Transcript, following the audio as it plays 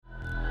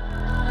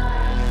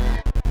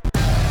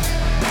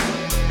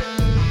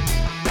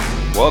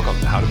Welcome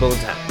to How to Build a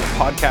Tent, a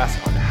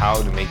podcast on how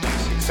to make you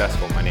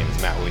successful. My name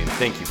is Matt Williams.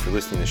 Thank you for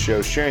listening to the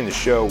show, sharing the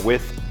show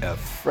with a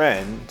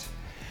friend.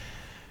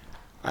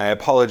 I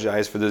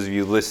apologize for those of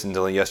you who listened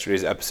to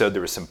yesterday's episode.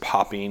 There was some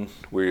popping.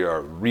 We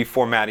are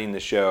reformatting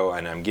the show,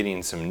 and I'm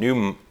getting some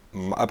new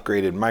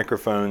upgraded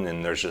microphone,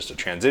 and there's just a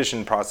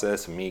transition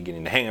process of me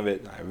getting the hang of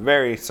it. I'm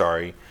very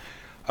sorry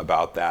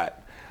about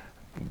that.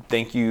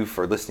 Thank you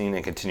for listening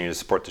and continue to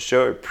support the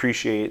show. I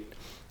appreciate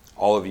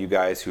all of you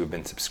guys who have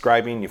been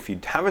subscribing. If you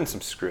haven't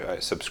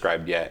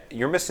subscribed yet,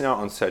 you're missing out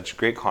on such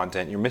great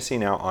content. You're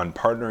missing out on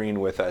partnering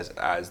with us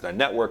as the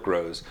network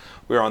grows.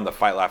 We're on the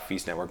Fight Laugh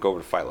Feast network. Go over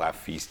to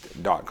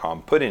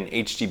fightlaughfeast.com. Put in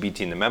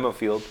HGBT in the memo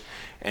field,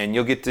 and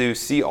you'll get to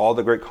see all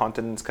the great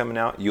content that's coming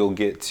out. You'll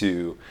get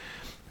to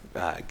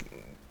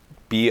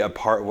be a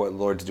part of what the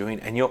Lord's doing,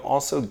 and you'll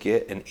also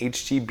get an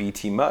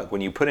HGBT mug.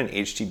 When you put an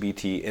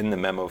HGBT in the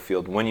memo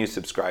field, when you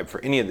subscribe for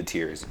any of the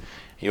tiers,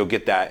 you'll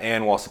get that,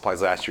 and while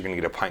supplies last, you're going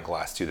to get a pint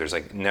glass too. There's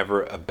like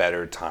never a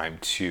better time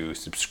to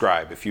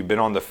subscribe. If you've been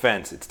on the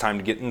fence, it's time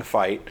to get in the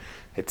fight.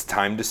 It's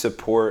time to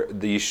support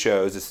these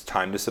shows. It's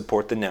time to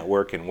support the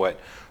network and what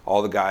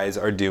all the guys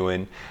are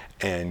doing,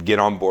 and get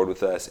on board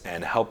with us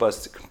and help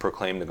us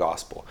proclaim the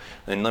gospel.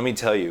 And let me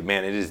tell you,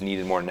 man, it is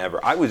needed more than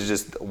ever. I was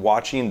just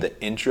watching the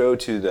intro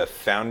to the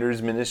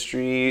Founders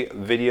Ministry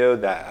video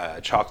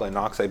that Chocolate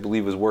Knox, I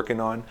believe, was working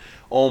on.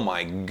 Oh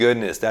my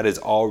goodness, that is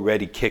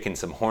already kicking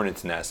some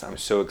hornet's nest. I'm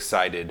so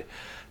excited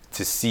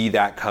to see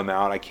that come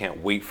out. I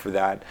can't wait for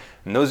that.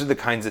 And those are the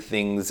kinds of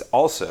things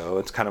also,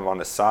 it's kind of on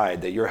the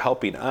side, that you're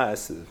helping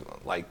us.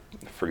 Like,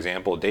 for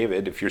example,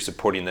 David, if you're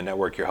supporting the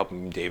network, you're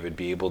helping David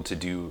be able to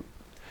do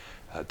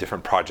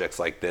different projects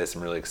like this.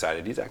 I'm really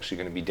excited. He's actually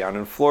going to be down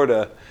in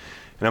Florida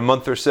in a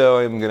month or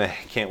so.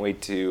 Can't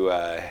wait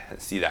to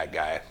see that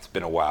guy. It's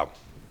been a while.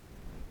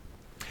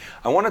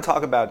 I want to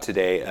talk about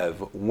today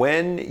of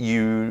when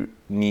you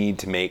need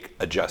to make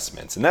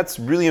adjustments. And that's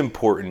really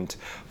important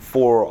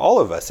for all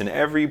of us in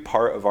every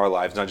part of our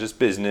lives, not just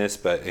business,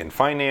 but in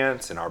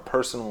finance, in our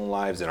personal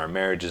lives, in our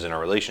marriages, in our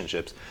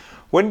relationships.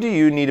 When do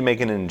you need to make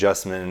an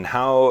adjustment, and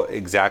how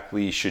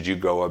exactly should you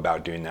go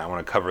about doing that? I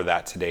want to cover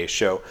that today's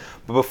show.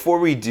 But before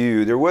we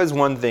do, there was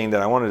one thing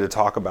that I wanted to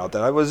talk about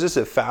that was just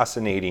a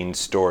fascinating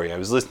story. I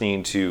was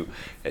listening to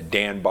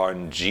Dan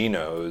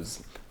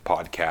Bongino's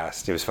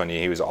podcast. It was funny.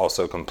 He was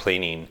also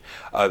complaining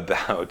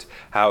about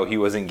how he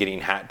wasn't getting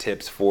hat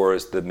tips for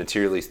the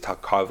material he's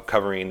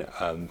covering.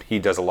 He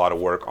does a lot of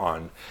work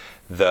on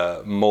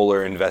the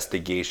Mueller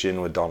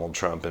investigation with Donald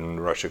Trump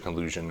and Russia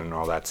collusion and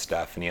all that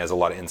stuff. And he has a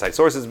lot of inside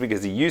sources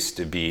because he used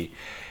to be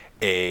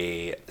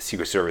a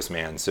Secret Service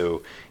man.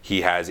 So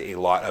he has a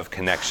lot of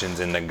connections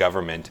in the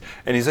government.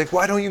 And he's like,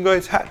 why don't you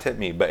guys hat tip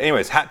me? But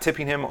anyways, hat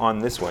tipping him on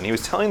this one. He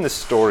was telling the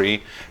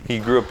story. He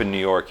grew up in New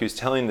York. He was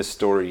telling the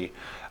story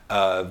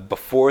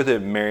before the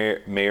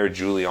Mayor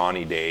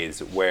Giuliani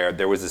days, where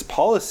there was this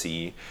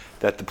policy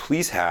that the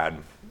police had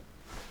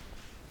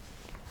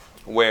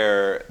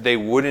where they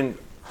wouldn't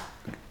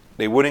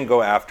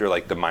go after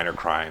like the minor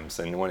crimes.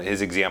 And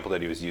his example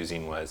that he was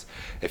using was,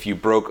 if you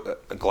broke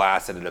a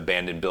glass at an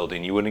abandoned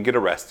building, you wouldn't get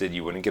arrested,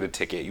 you wouldn't get a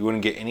ticket, you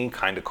wouldn't get any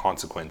kind of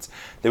consequence.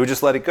 They would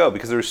just let it go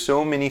because there were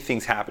so many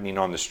things happening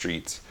on the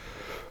streets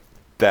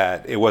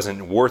that it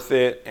wasn't worth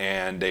it,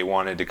 and they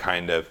wanted to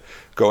kind of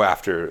go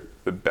after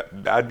the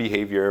bad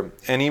behavior.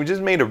 And he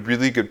just made a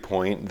really good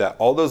point that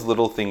all those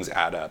little things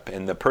add up,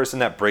 and the person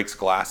that breaks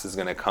glass is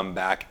going to come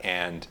back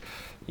and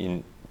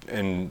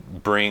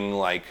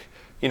bring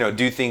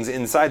do things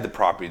inside the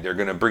property. They're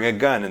going to bring a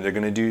gun, and they're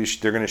going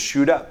to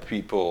shoot up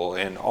people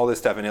and all this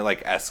stuff, and it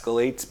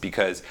escalates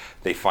because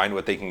they find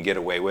what they can get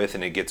away with,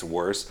 and it gets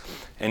worse.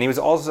 And he was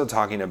also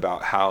talking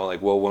about how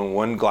when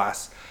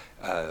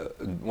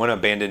one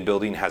abandoned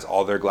building has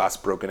all their glass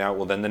broken out,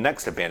 well, then the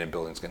next abandoned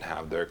building is going to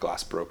have their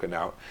glass broken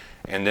out,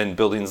 and then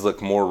buildings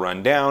look more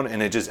run down,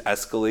 and it just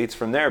escalates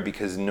from there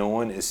because no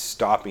one is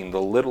stopping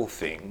the little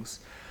things.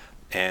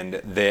 And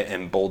that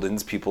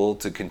emboldens people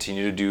to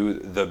continue to do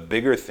the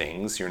bigger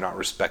things. You're not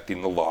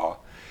respecting the law.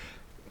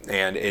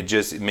 And it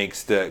just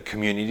makes the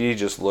community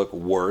just look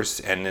worse.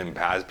 And then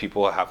as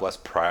people have less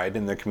pride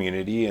in the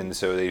community, and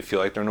so they feel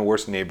like they're in a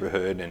worse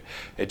neighborhood, and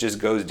it just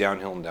goes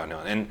downhill and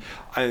downhill. And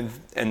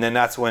then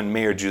that's when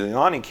Mayor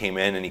Giuliani came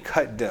in, and he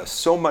cut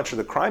so much of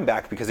the crime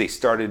back because they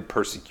started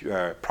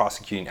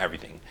prosecuting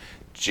everything.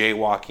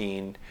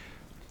 Jaywalking,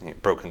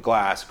 broken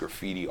glass,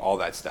 graffiti, all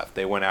that stuff.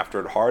 They went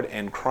after it hard,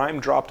 and crime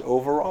dropped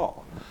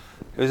overall.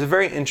 It was a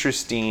very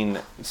interesting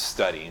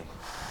study.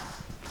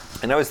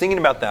 And I was thinking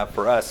about that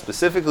for us,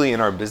 specifically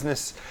in our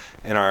business,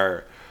 in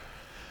our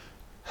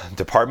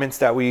departments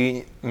that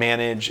we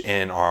manage,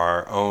 in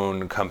our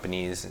own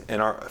companies, in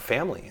our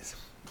families.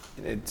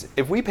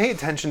 If we pay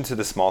attention to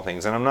the small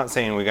things, and I'm not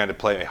saying we got to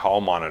play a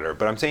hall monitor,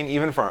 but I'm saying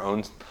even for our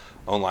own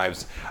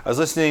lives. I was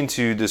listening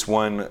to this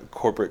one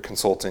corporate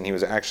consultant. He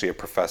was actually a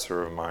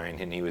professor of mine,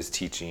 and he was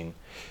teaching,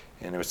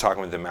 and I was talking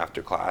with him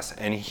after class,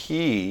 and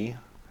he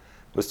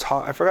was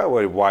I forgot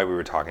why we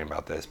were talking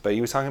about this, but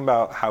he was talking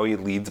about how he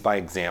leads by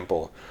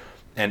example,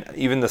 and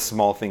even the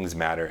small things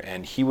matter.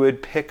 And he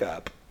would pick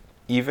up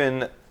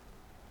even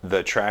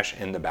the trash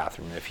in the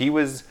bathroom. If he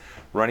was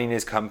running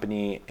his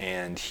company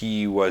and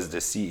he was the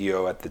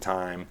CEO at the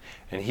time,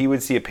 and he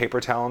would see a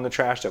paper towel in the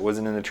trash that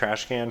wasn't in the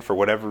trash can for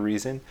whatever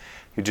reason,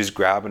 he'd just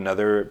grab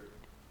another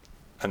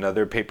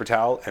paper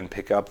towel and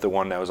pick up the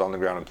one that was on the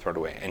ground and throw it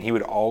away. And he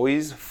would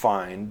always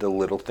find the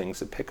little things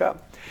to pick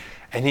up.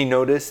 And he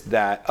noticed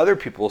that other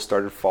people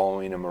started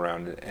following him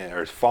around,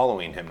 or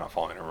following him, not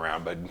following him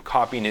around, but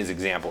copying his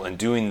example and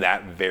doing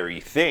that very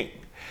thing.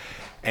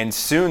 And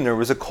soon there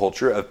was a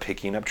culture of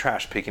picking up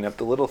trash, picking up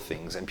the little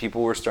things, and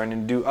people were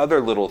starting to do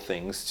other little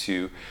things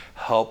to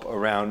help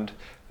around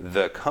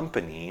the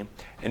company,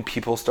 and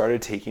people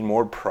started taking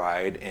more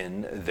pride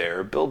in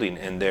their building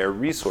and their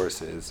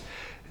resources.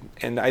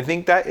 And I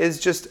think that is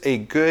just a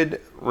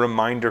good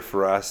reminder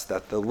for us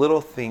that the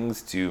little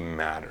things do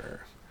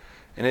matter.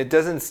 And it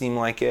doesn't seem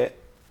like it,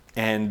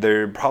 and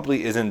there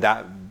probably isn't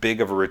that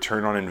big of a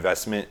return on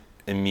investment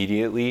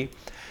immediately.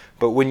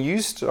 But when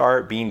you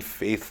start being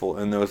faithful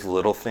in those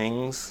little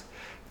things,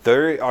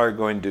 they are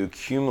going to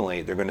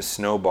accumulate, they're going to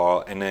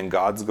snowball, and then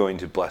God's going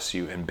to bless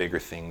you in bigger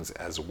things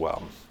as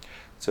well.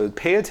 So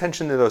pay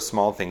attention to those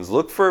small things.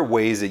 Look for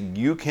ways that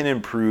you can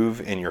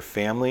improve in your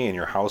family, in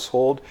your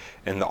household,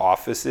 in the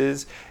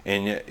offices,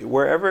 and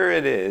wherever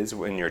it is,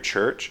 in your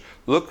church.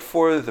 Look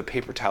for the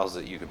paper towels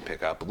that you can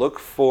pick up. Look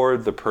for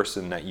the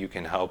person that you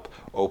can help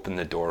open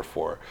the door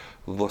for.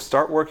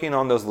 Start working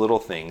on those little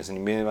things, and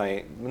you may be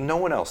like, no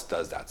one else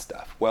does that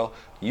stuff. Well,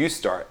 you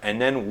start, and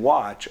then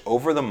watch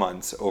over the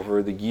months,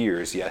 over the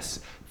years.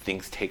 Yes,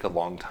 things take a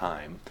long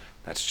time.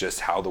 That's just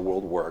how the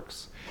world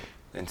works.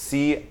 And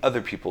see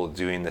other people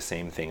doing the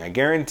same thing. I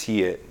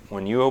guarantee it,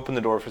 when you open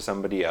the door for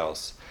somebody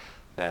else,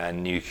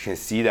 then you can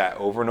see that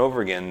over and over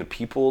again. The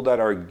people that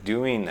are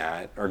doing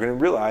that are going to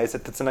realize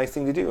that that's a nice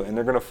thing to do, and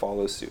they're going to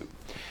follow suit.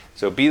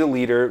 So be the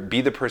leader,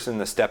 be the person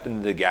to step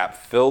into the gap,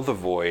 fill the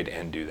void,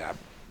 and do that.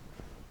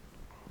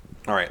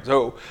 All right,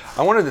 so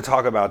I wanted to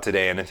talk about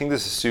today, and I think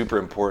this is super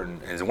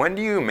important, is when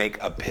do you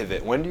make a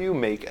pivot? When do you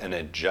make an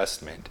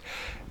adjustment?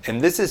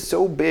 And this is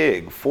so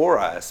big for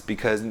us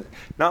because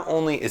not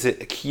only is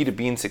it a key to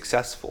being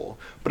successful,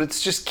 but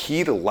it's just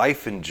key to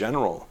life in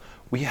general.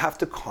 We have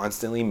to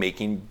constantly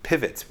making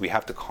pivots. We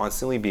have to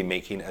constantly be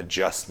making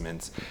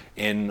adjustments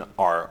in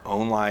our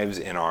own lives,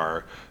 in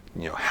our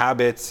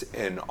habits,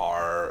 in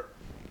our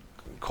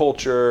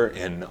culture,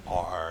 in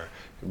our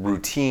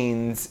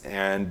routines,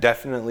 and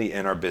definitely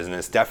in our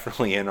business,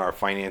 definitely in our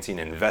financing,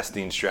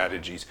 investing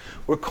strategies.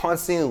 We're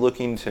constantly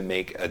looking to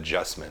make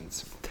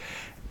adjustments.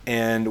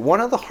 And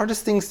one of the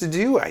hardest things to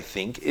do, I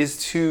think,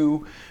 is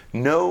to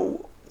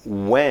know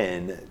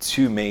when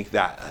to make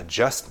that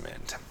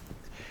adjustment.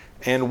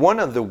 And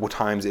one of the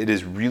times it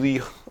is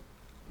really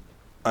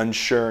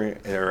unsure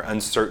or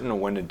uncertain of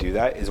when to do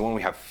that is when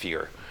we have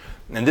fear.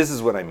 And this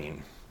is what I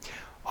mean.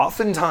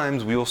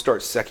 Oftentimes we will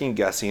start second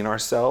guessing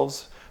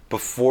ourselves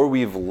before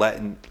we've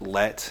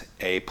let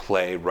a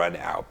play run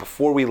out,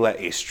 before we let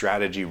a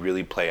strategy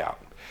really play out.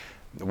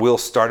 We'll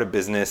start a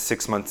business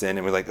 6 months in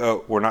and we're like,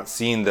 oh, we're not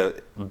seeing the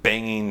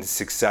banging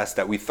success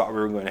that we thought we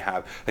were going to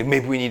have. Like,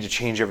 maybe we need to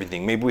change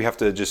everything. Maybe we have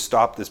to just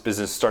stop this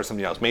business, start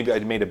something else. Maybe I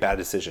made a bad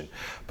decision.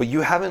 But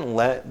you haven't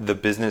let the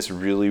business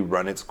really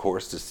run its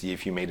course to see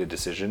if you made a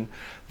decision.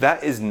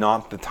 That is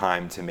not the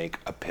time to make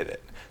a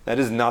pivot. That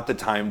is not the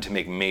time to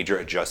make major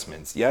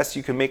adjustments. Yes,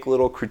 you can make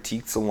little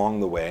critiques along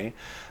the way,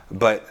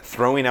 but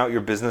throwing out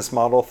your business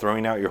model,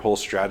 throwing out your whole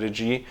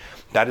strategy,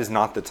 that is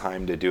not the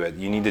time to do it.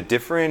 You need to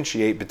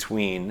differentiate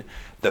between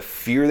the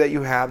fear that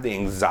you have, the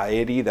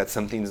anxiety that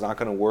something's not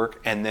going to work,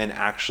 and then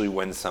actually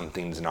when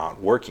something's not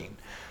working.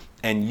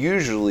 And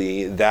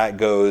usually that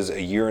goes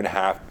 1.5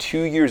 years,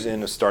 2 years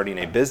into starting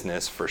a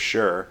business for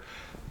sure.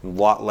 A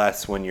lot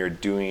less when you're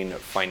doing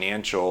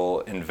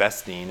financial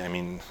investing. I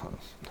mean,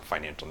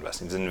 financial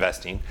investing is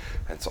investing.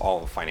 That's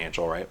all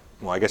financial, right?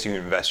 Well, I guess you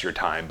can invest your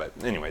time, but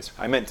anyways,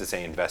 I meant to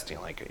say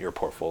investing like your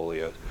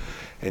portfolio.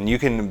 And you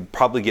can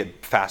probably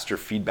get faster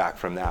feedback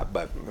from that.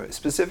 But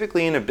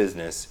specifically in a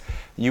business,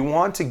 you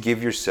want to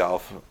give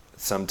yourself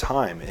some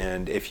time.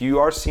 And if you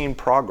are seeing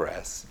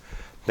progress,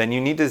 then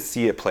you need to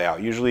see it play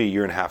out. Usually 1.5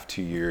 years,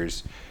 2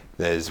 years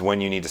is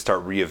when you need to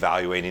start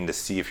reevaluating to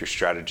see if your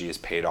strategy has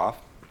paid off.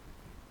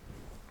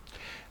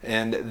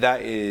 And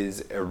that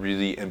is a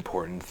really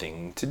important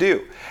thing to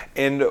do.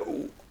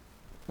 And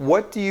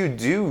what do you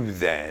do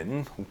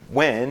then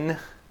when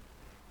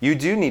you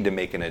do need to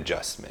make an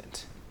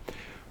adjustment?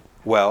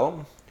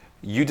 Well,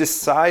 you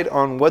decide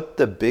on what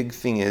the big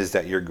thing is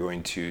that you're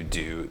going to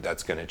do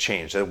that's going to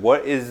change.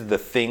 What is the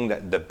thing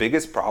the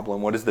biggest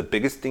problem? What is the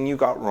biggest thing you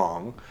got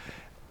wrong?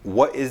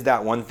 What is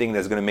that one thing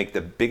that's going to make the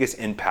biggest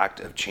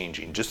impact of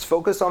changing? Just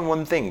focus on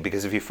one thing,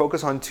 because if you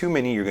focus on too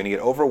many, you're going to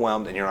get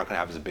overwhelmed and you're not going to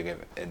have as big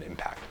an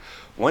impact.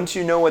 Once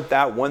you know what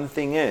that one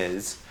thing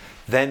is,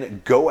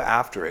 then go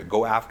after it.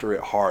 Go after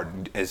it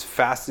hard, as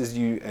fast as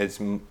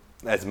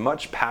as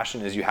much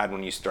passion as you had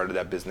when you started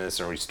that business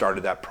or you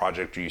started that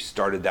project or you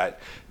started that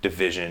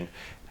division.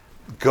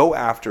 Go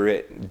after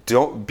it.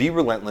 Don't be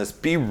relentless,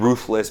 be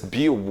ruthless,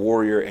 be a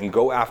warrior, and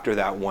go after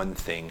that one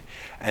thing.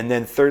 And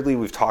then thirdly,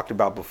 we've talked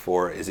about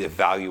before, is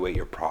evaluate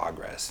your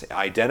progress.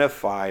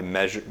 Identify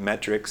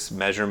metrics,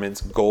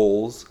 measurements,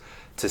 goals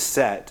to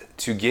set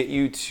to get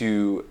you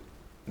to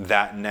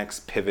that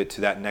next pivot,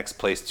 to that next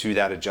place, to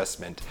that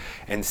adjustment,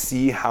 and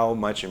see how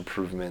much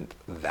improvement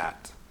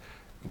that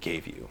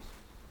gave you.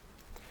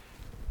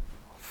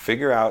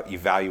 Figure out,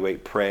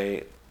 evaluate,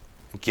 pray,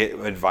 get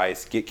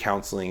advice, get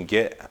counseling,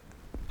 get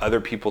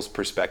other people's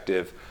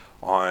perspective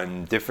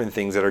on different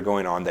things that are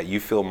going on that you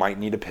feel might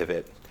need a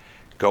pivot.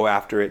 Go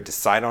after it,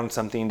 decide on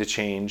something to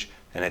change,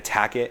 and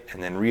attack it,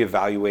 and then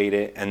reevaluate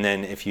it, and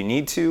then if you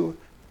need to,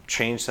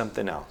 change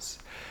something else.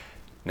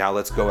 Now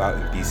let's go out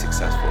and be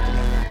successful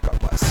together. God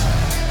bless.